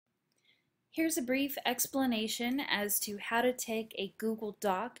Here's a brief explanation as to how to take a Google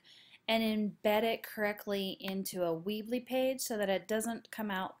Doc and embed it correctly into a Weebly page so that it doesn't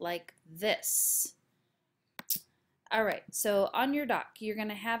come out like this. Alright, so on your doc, you're going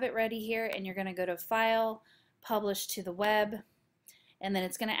to have it ready here and you're going to go to File, Publish to the Web, and then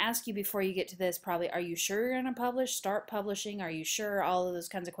it's going to ask you before you get to this probably, are you sure you're going to publish? Start publishing. Are you sure? All of those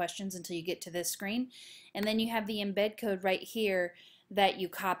kinds of questions until you get to this screen. And then you have the embed code right here that you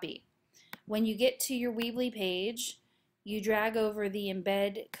copy. When you get to your Weebly page, you drag over the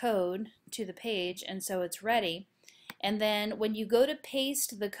embed code to the page and so it's ready. And then when you go to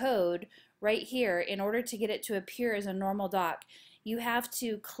paste the code right here, in order to get it to appear as a normal doc, you have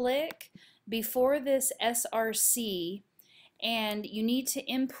to click before this SRC and you need to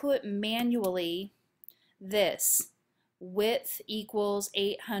input manually this. Width equals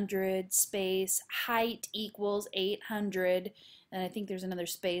 800, space, height equals 800, and I think there's another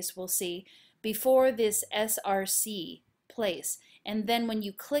space, we'll see, before this SRC place. And then when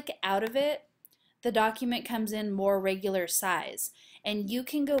you click out of it, the document comes in more regular size. And you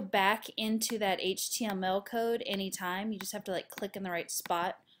can go back into that HTML code anytime. You just have to click in the right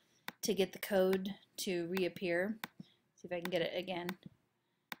spot to get the code to reappear. See if I can get it again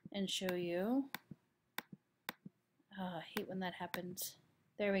and show you. Oh, I hate when that happens.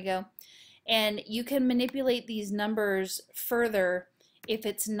 There we go. And you can manipulate these numbers further if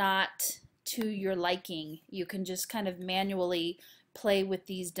it's not to your liking. You can just kind of manually play with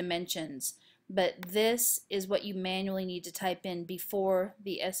these dimensions. But this is what you manually need to type in before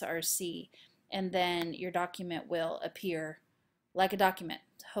the SRC, and then your document will appear like a document.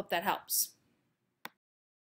 Hope that helps.